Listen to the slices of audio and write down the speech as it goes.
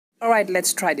Alright,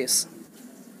 let's try this.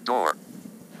 Door.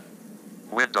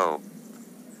 Window.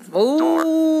 Ooh. Door.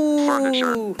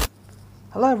 Furniture.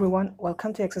 Hello everyone,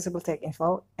 welcome to Accessible Tech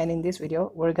Info, and in this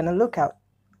video we're gonna look out.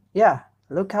 Yeah,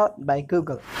 Lookout by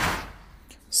Google.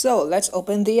 So let's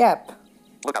open the app.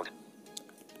 Lookout.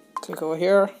 Click over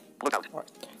here. Lookout.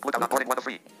 Right. Lookout onboarding 1 of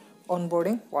 3.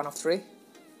 Onboarding 1 of 3.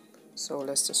 So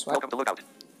let's just swipe. Welcome to Lookout.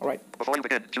 Alright. Before you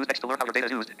begin, choose next to learn how your data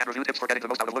is used and review tips for getting the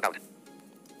most out of Lookout.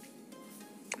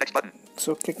 Next button.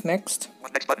 So click next.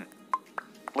 Next button.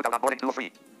 Lookout onboarding 2 of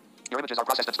 3. Your images are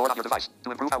processed and stored on your device. To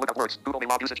improve how Lookout works, Google may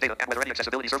log usage data and whether any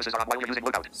accessibility services are on while you're using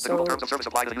Lookout. The Google terms of service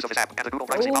apply to the use of this app, and the Google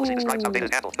privacy policy describes how data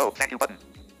is handled. No, thank you button.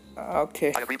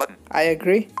 Okay. I agree button. I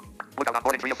agree. Lookout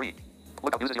onboarding 3 of 3.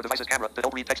 Lookout uses your device's camera to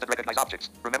help read text and recognize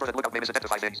objects. Remember that Lookout may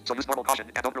misidentify things, so use normal caution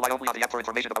and don't rely only on the app for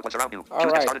information about what's around you.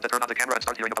 Choose Get Started to turn on the camera and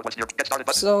start hearing about what's near. Get Started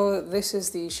button. So this is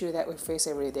the issue that we face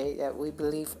every day, that we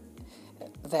believe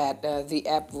that the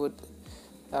app would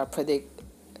predict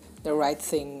the right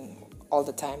thing all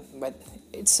the time, but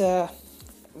it's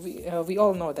we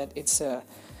all know that it's a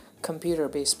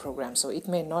computer-based program, so it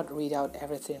may not read out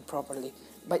everything properly,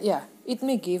 but yeah, it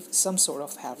may give some sort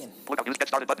of help. Lookout use Get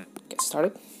Started button. Get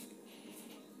started.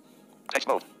 Text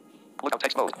mode. Lookout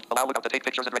text mode. Allow Lookout to take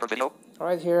pictures and record video.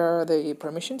 Alright, here are the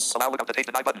permissions. Allow Lookout to take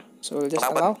deny button. So we'll just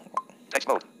allow. Button. Text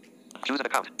mode. Choose an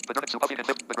account.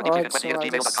 Alright, so I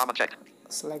unchecked.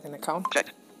 select an account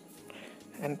Checked.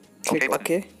 and click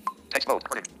OK. Text mode.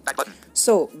 Back button.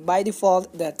 So by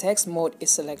default, the text mode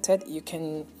is selected. You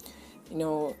can,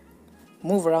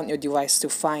 move around your device to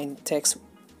find text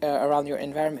around your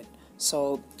environment.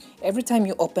 So every time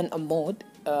you open a mode,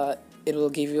 it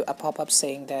will give you a pop-up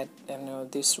saying that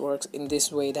this works in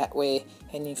this way, that way,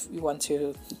 and if you want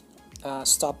to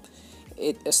stop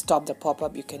the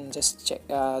pop-up, you can just check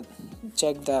the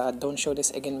don't show this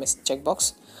again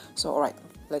checkbox. So alright,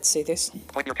 let's see this.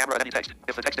 Point your camera at any text.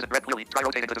 If the text isn't read clearly, try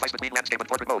rotating the device between landscape and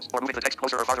portrait modes, or moving the text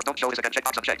closer or farther. Don't show this again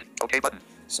checkbox unchecked. OK button.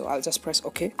 So I'll just press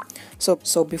OK.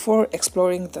 So before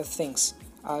exploring the things,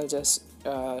 I'll just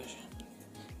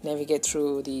navigate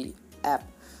through the app.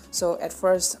 So at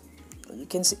first, you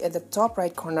can see at the top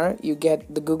right corner you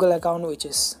get the Google account, which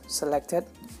is selected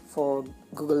for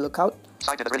Google Lookout.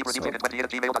 Signed in as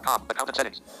gmail.com. Account and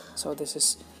settings. So this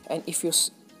is, and if you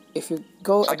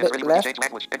go a bit left, at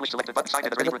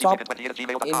the top in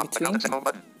between,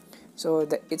 so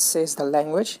it says the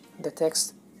language, the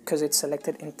text, because it's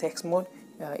selected in text mode.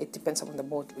 It depends on the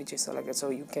mode which is selected, so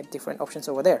you get different options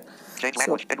over there. Change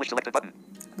language, English selected button.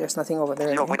 There's nothing over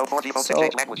there. So,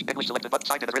 change language, English selected button.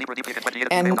 Signed in as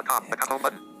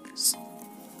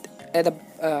and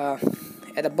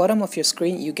at the bottom of your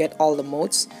screen, you get all the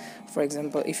modes. For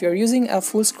example, if you're using a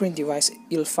full screen device,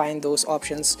 you'll find those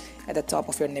options at the top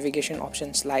of your navigation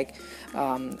options, like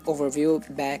overview,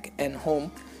 back, and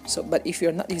home. So, but if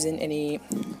you're not using any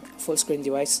full screen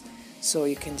device, so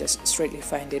you can just straightly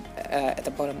find it at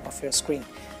the bottom of your screen.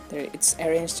 There, it's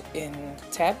arranged in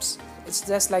tabs. It's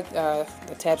just like the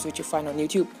tabs which you find on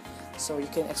YouTube. So you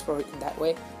can explore it in that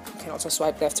way. You can also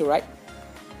swipe left to right.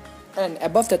 And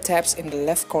above the tabs in the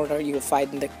left corner, you'll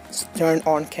find the turn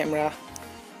on camera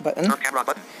button. Turn camera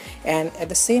button. And at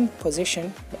the same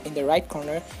position in the right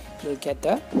corner, you'll get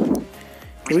the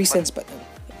recents button.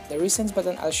 The recents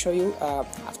button I'll show you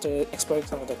after exploring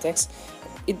some of the text.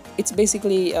 It's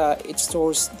basically it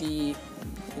stores the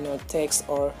text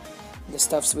or the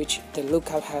stuffs which the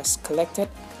Lookout has collected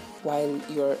while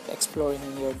you're exploring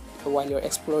your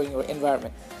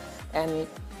environment. And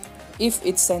if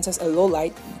it senses a low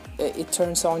light, it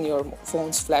turns on your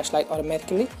phone's flashlight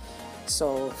automatically.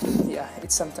 So yeah,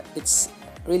 it's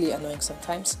really annoying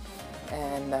sometimes,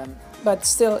 and but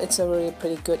still it's a really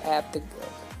pretty good app.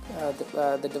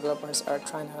 The developers are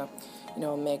trying to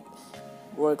make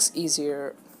works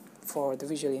easier for the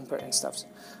visually impaired and stuff.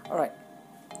 Alright,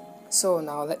 so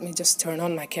now let me just turn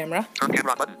on my camera. Turn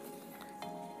camera button.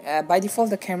 By default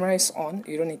the camera is on,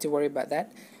 you don't need to worry about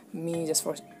that. Me, just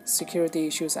for security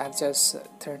issues, I've just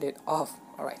turned it off.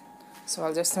 Alright, so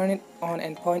I'll just turn it on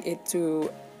and point it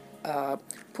to a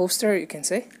poster, you can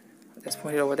say. Just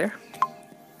point it over there.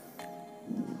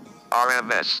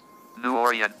 RMS New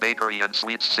Orient Bakery and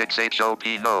Sweets 6 HOP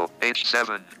No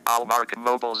H7 Allmark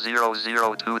Mobile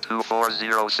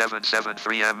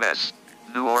 0022407773 MS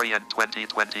New Orient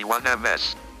 2021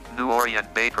 MS New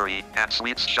Orient Bakery and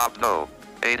Sweets Shop No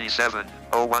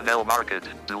 8701L Market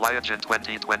Duliagen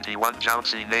 2021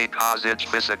 Jouncey Nay Cosage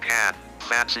Can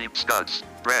Fancy Scuds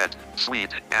Bread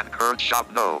Sweet and Curd Shop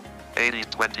No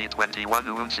 802021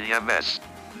 Unzi MS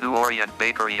New Orient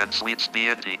Bakery and Sweets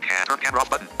B&D Can. Turn camera off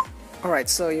button. Alright,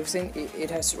 so you've seen it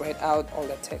has read out all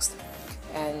the text,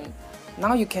 and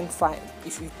Now you can find,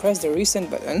 if you press the recent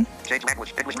button, Change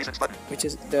language. English recents button. which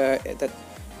is the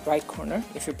right corner,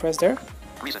 if you press there,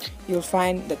 Recent. you'll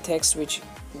find the text which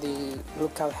the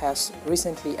locale has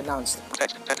recently announced.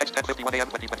 Text. Text 10:51 a.m.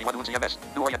 2021 Uzi MS.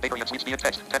 New Orient Bakery and Sweets via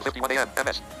text. 10:51 a.m.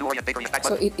 MS. New Orient Bakery and back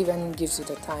So button. it even gives you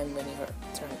the time when you're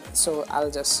turning. So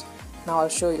I'll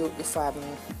show you if I'm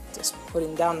just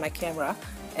putting down my camera,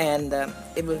 and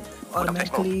it will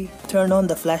automatically turn on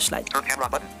the flashlight. Turn camera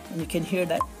button. And you can hear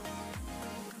that.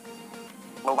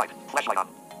 Low light. Flashlight on.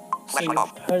 So Flashlight you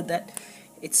off. heard that.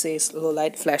 It says low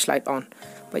light, flashlight on,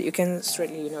 but you can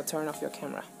straightly turn off your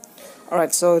camera.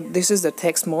 Alright, so this is the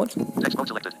text mode. Text mode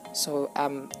selected. So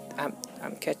I'm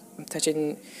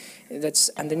touching, that's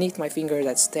underneath my finger,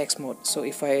 that's text mode. So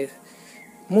if I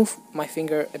move my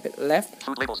finger a bit left,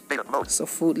 Food labels. Beta mode. so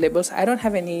food labels, I don't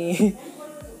have any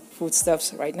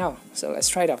foodstuffs right now, so let's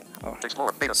try it out.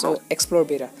 Explore. Beta So mode. explore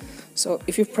beta. So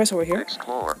if you press over here,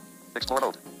 Explore. Explore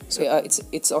mode. so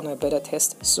it's on a beta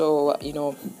test, so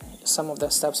some of the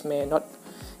stuffs may not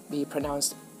be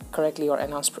pronounced correctly or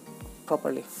announced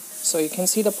properly. So you can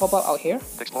see the pop-up out here.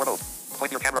 Explore mode.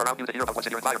 Point your camera around you to hear about what's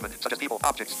in your environment, such as people,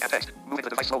 objects, and text. Moving the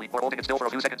device slowly or holding it still for a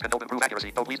few seconds can help improve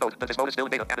accuracy. Though please note that this mode is still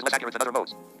in beta and is less accurate than other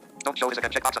modes. Don't show this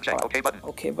again. Checkbox unchecked. OK button.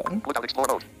 Okay button. Look out. Explore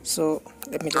mode. So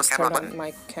let me just Camera turn on button.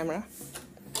 my camera.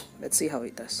 Let's see how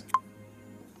it does.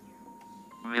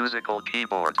 Musical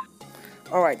keyboard.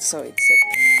 Alright, so it said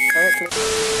correctly.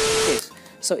 Okay,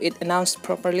 so it announced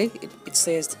properly. It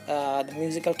says the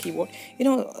musical keyboard.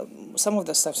 Some of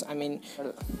the stuffs, I mean,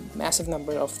 a massive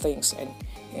number of things, and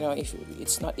if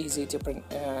it's not easy to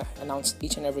announce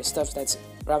each and every stuff that's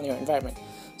around your environment.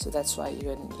 So that's why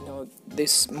even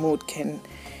this mode can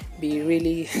be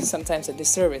really sometimes a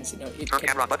disturbance. Turn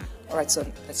camera button. Alright, so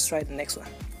let's try the next one.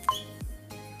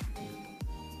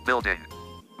 Building.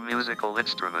 Musical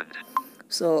instrument.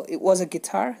 So it was a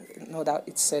guitar, no doubt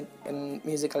it said a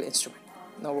musical instrument,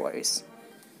 no worries.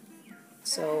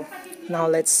 So now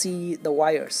let's see the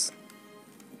wires.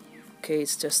 Okay,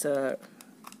 it's just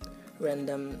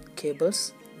random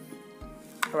cables.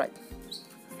 Alright,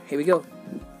 here we go.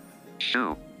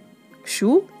 Shoe.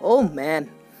 Shoe? Oh man,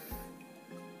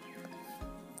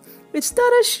 it's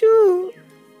not a shoe.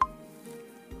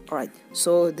 Alright,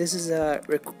 so this is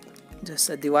just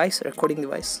a device, a recording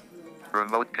device.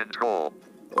 Remote control.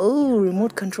 Oh,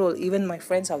 remote control. Even my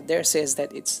friends out there says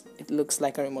that it looks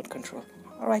like a remote control.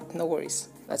 Alright, no worries.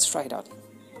 Let's try it out.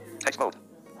 Text mode.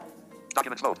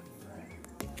 Documents mode.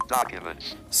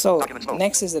 Documents. So, Documents mode.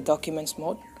 next is the documents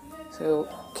mode. So, you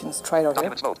can try it out here.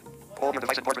 Documents mode. Hold your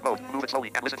device in portrait mode. Move it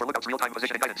slowly and listen for lookouts real-time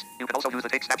position and guidance. You can also use the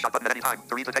take snapshot button at any time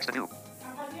to read the text anew.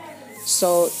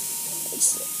 So,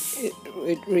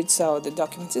 it reads out the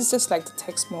documents. It's just like the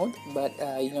text mode, but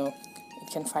it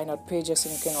can find out pages,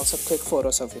 and you can also click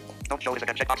photos of it. Don't show this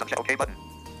again. Checkbox unchecked. OK button.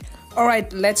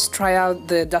 Alright, let's try out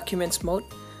the documents mode.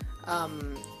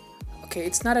 Okay,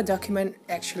 it's not a document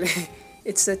actually.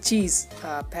 It's a cheese,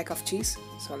 pack of cheese.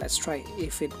 So let's try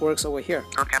if it works over here.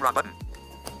 Turn camera button.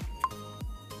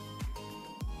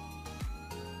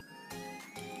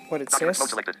 What it Documents mode says.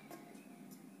 selected.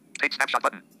 Take snapshot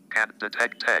button. Can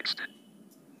detect text.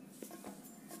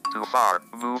 Too far.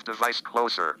 Move device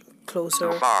closer.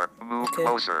 Closer. Too far. Move Okay.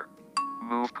 closer.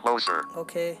 Move closer.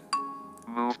 Okay.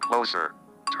 Move closer.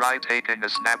 Try taking a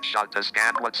snapshot to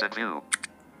scan what's in view.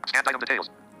 Scan item details.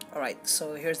 Alright,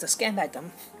 so here's the scanned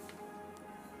item.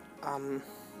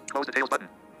 Close details button.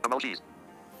 Emojis.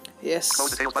 Yes.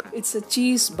 Close details button. It's a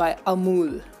cheese by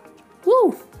Amul.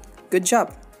 Woo! Good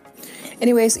job.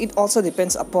 Anyways, it also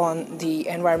depends upon the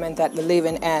environment that we live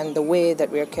in and the way that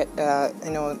we are,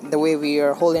 the way we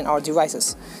are holding our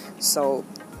devices. So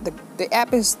the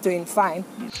app is doing fine.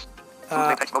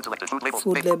 Food text mode selected. Food labels.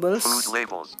 Food Bait. labels. Food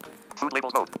labels. Food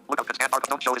labels mode. Look out. Scan barcode.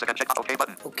 Don't show this again. Check OK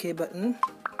button. Okay button.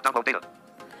 Download data.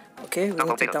 Okay, we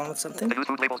need to download something. To use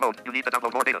food labels mode, you need to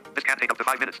download more data. This can take up to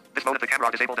 5 minutes. This mode is the camera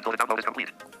are disabled until the download is complete.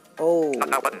 Oh,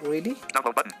 Now button. really?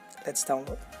 Download button. Let's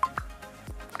download.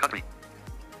 Country.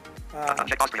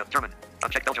 Uncheck Austria. German.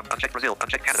 Uncheck Belgium. Uncheck Brazil.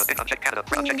 Uncheck Canada. Uncheck Canada.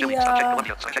 Uncheck Chile. India. Uncheck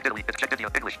Colombia. Uncheck Italy. Uncheck India.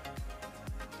 English.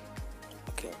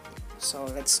 Okay, so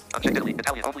let's Uncheck Italy.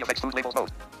 Italian. Only affects food labels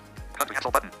mode. Country cancel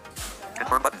button.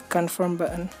 Confirm button. confirm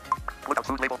button. Look out.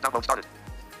 Food labels download started.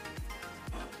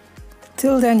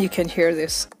 Till then, you can hear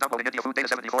this. Downloading India food data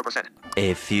 74%.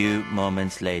 A few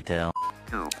moments later.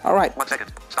 2. Alright, 1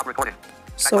 second. Stop recording.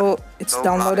 Back so button. it's No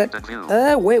downloaded. product in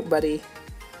view. Wait, buddy.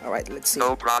 Alright, let's see.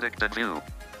 No product in view.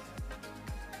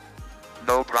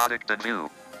 No product in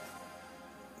view.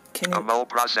 Can A you? Mole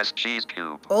processed cheese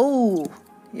cube. Oh,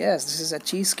 yes, this is a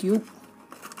cheese cube.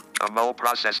 A Mole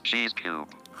processed cheese cube.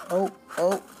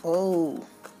 Oh.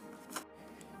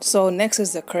 So next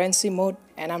is the currency mode,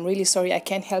 and I'm really sorry I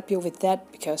can't help you with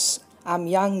that because I'm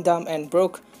young, dumb and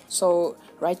broke. So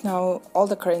right now all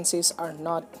the currencies are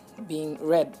not being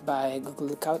read by Google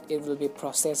Lookout. It will be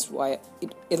processed via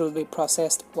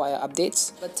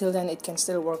updates, but till then it can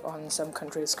still work on some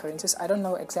countries' currencies. I don't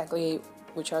know exactly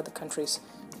which are the countries.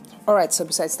 Alright, so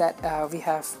besides that, we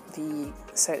have the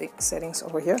settings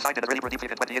over here. Signed in as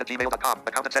reallyproducing28@gmail.com.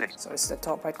 Account and settings. So it's the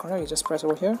top right corner, you just press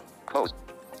over here. Close.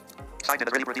 Signed in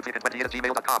as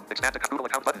reallyproducing28@gmail.com. Expand the Google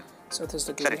account button. So this is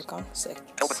the Google account.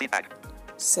 Help with feedback.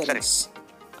 Settings.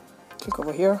 Click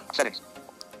over here. Settings.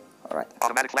 Alright.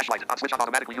 Automatic flashlight. On switch on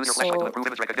automatically. Use your flashlight to improve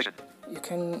image recognition. You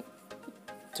can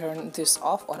turn this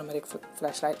off, automatic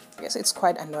flashlight. I guess it's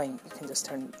quite annoying. You can just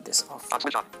turn this off. On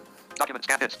switch on. Document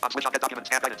scan hints. On switch on. Get document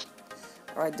scan guidance.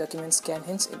 Alright, document scan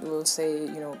hints. It will say,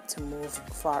 to move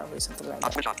far away, something like that.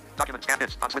 On switch on. Document scan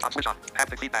hints. On switch on.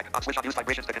 Haptic feedback. On switch on. Use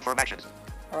vibrations to confirm actions.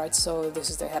 Alright, so this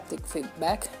is the haptic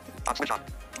feedback. On switch on.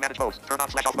 Manage modes. Turn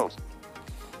on/off modes.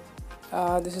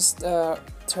 This is the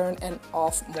turn and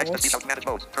off modes. Manage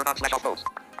modes. Turn on/off modes.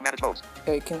 Manage modes.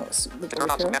 Yeah, you can look Turn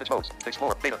over on here. manage modes.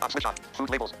 Explore. Data on switch on. Food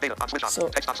labels. Data on switch on. So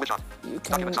text on switch on. You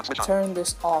can Documents on switch on. turn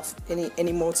this off.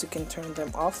 Any modes you can turn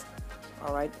them off.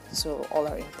 Alright, so all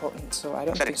are important. So I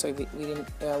don't think so.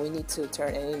 We need to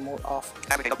turn any mode off.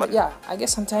 But yeah, I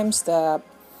guess sometimes the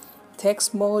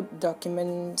text mode,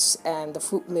 documents, and the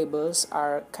food labels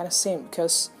are kind of same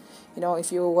because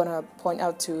if you want to point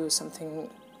out to something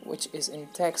which is in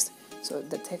text, so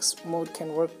the text mode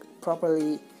can work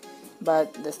properly.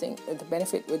 But the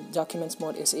benefit with documents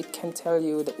mode is it can tell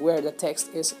you where the text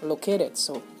is located,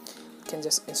 so it can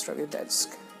just instruct you. That's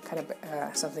kind of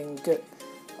something good.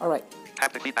 Alright.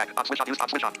 Haptic feedback. On switch on. Use on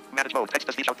switch on. Manage mode. Text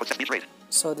to speech output. Set speech rate.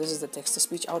 So this is the text to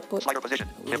speech output. Slider position.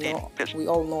 15. Pitch. We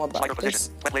all know about Slider this.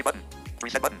 position. Play button.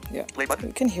 Reset button. Yeah. Play button.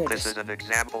 You can hear This this. is an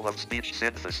example of speech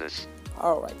synthesis.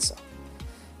 Alright, so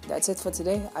that's it for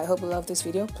today. I hope you love this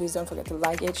video. Please don't forget to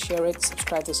like it, share it,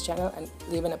 subscribe to this channel, and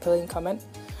leave an appealing comment.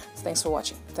 Thanks for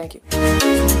watching. Thank you.